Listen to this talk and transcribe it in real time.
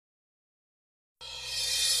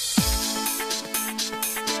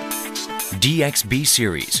DXB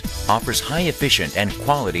series offers high-efficient and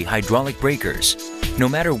quality hydraulic breakers. No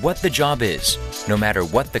matter what the job is, no matter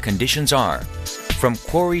what the conditions are, from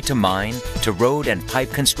quarry to mine to road and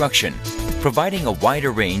pipe construction, providing a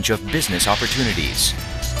wider range of business opportunities.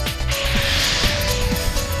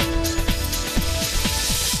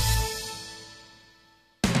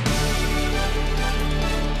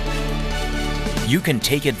 You can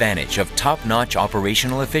take advantage of top-notch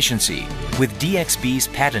operational efficiency with DXB's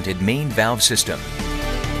patented main valve system.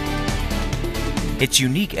 Its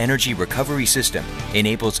unique energy recovery system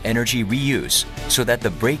enables energy reuse so that the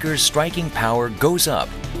breaker's striking power goes up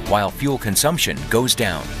while fuel consumption goes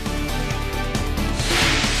down.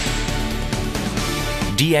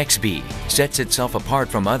 DXB sets itself apart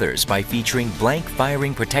from others by featuring blank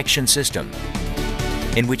firing protection system,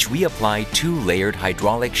 in which we apply two-layered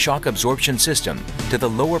hydraulic shock absorption system to the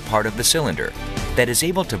lower part of the cylinder that is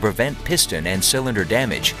able to prevent piston and cylinder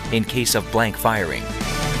damage in case of blank firing.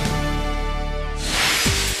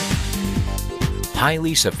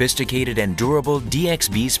 Highly sophisticated and durable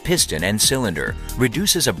DXB's piston and cylinder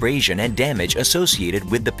reduces abrasion and damage associated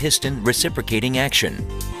with the piston reciprocating action,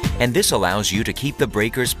 and this allows you to keep the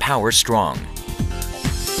breaker's power strong.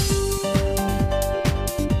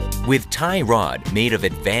 With tie rod made of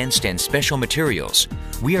advanced and special materials,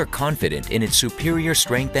 we are confident in its superior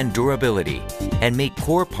strength and durability and make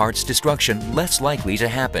core parts destruction less likely to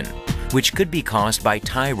happen, which could be caused by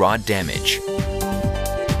tie rod damage.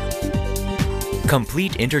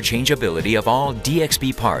 Complete interchangeability of all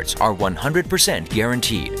DXB parts are 100%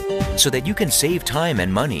 guaranteed, so that you can save time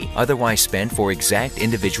and money otherwise spent for exact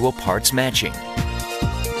individual parts matching.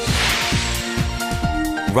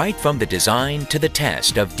 Right from the design to the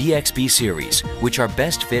test of DXB series, which are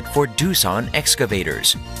best fit for Doosan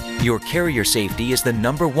excavators, your carrier safety is the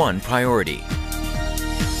 #1 priority.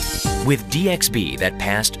 With DXB that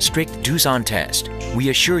passed strict Doosan test, we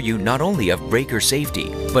assure you not only of breaker safety,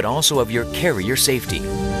 but also of your carrier safety.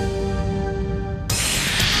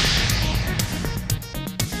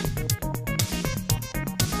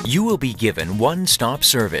 You will be given one-stop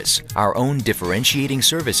service, our own differentiating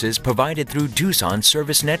services provided through Doosan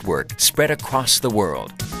Service Network spread across the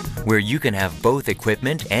world, where you can have both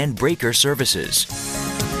equipment and breaker services.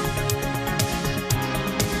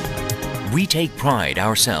 We take pride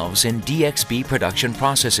ourselves in DXB production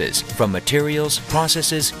processes, from materials,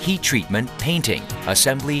 processes, heat treatment, painting,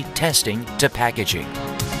 assembly, testing, to packaging.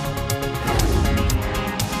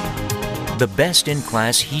 The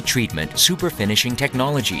best-in-class heat treatment, super finishing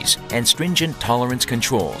technologies, and stringent tolerance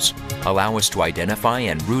controls allow us to identify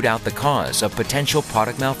and root out the cause of potential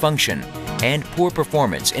product malfunction and poor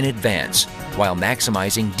performance in advance, while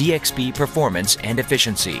maximizing DXB performance and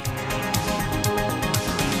efficiency.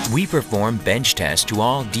 We perform bench tests to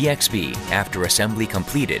all DXB after assembly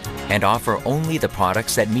completed and offer only the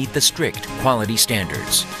products that meet the strict quality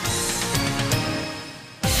standards.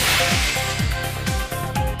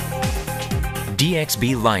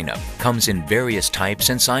 DXB lineup comes in various types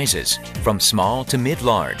and sizes, from small to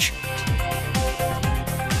mid-large.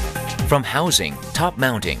 From housing, top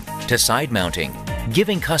mounting, to side mounting,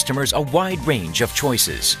 giving customers a wide range of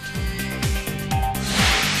choices.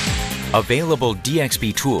 Available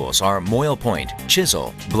DXB tools are moil point,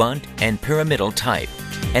 chisel, blunt, and pyramidal type,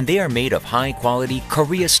 and they are made of high-quality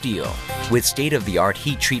Korea steel with state-of-the-art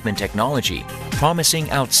heat treatment technology,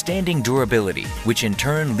 promising outstanding durability, which in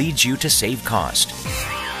turn leads you to save cost.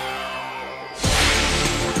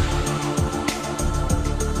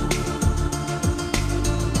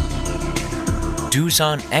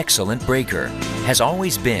 Doosan Excellent Breaker has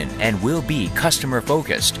always been and will be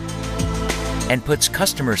customer-focused and puts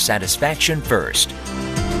customer satisfaction first.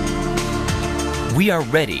 We are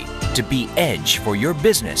ready to be edge for your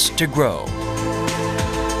business to grow.